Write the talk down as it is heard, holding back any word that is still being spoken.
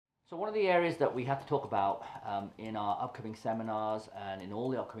So one of the areas that we have to talk about in our upcoming seminars and in all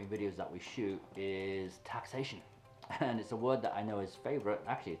the upcoming videos that we shoot is taxation. And it's a word that I know is favorite.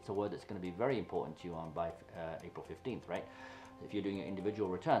 Actually, it's a word that's going to be very important to you on by April 15th, right? If you're doing your individual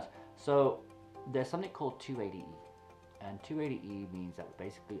returns. So there's something called 280E. And 280E means that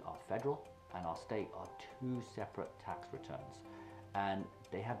basically our federal and our state are two separate tax returns. And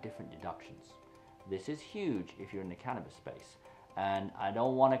they have different deductions. This is huge if you're in the cannabis space. And I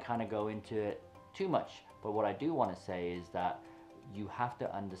don't want to kind of go into it too much, but what I do want to say is that you have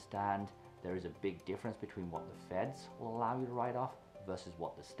to understand there is a big difference between what the feds will allow you to write off versus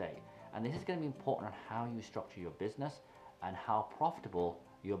what the state. And this is going to be important on how you structure your business and how profitable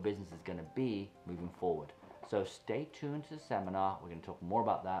your business is going to be moving forward. So stay tuned to the seminar. We're going to talk more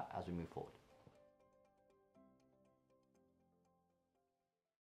about that as we move forward.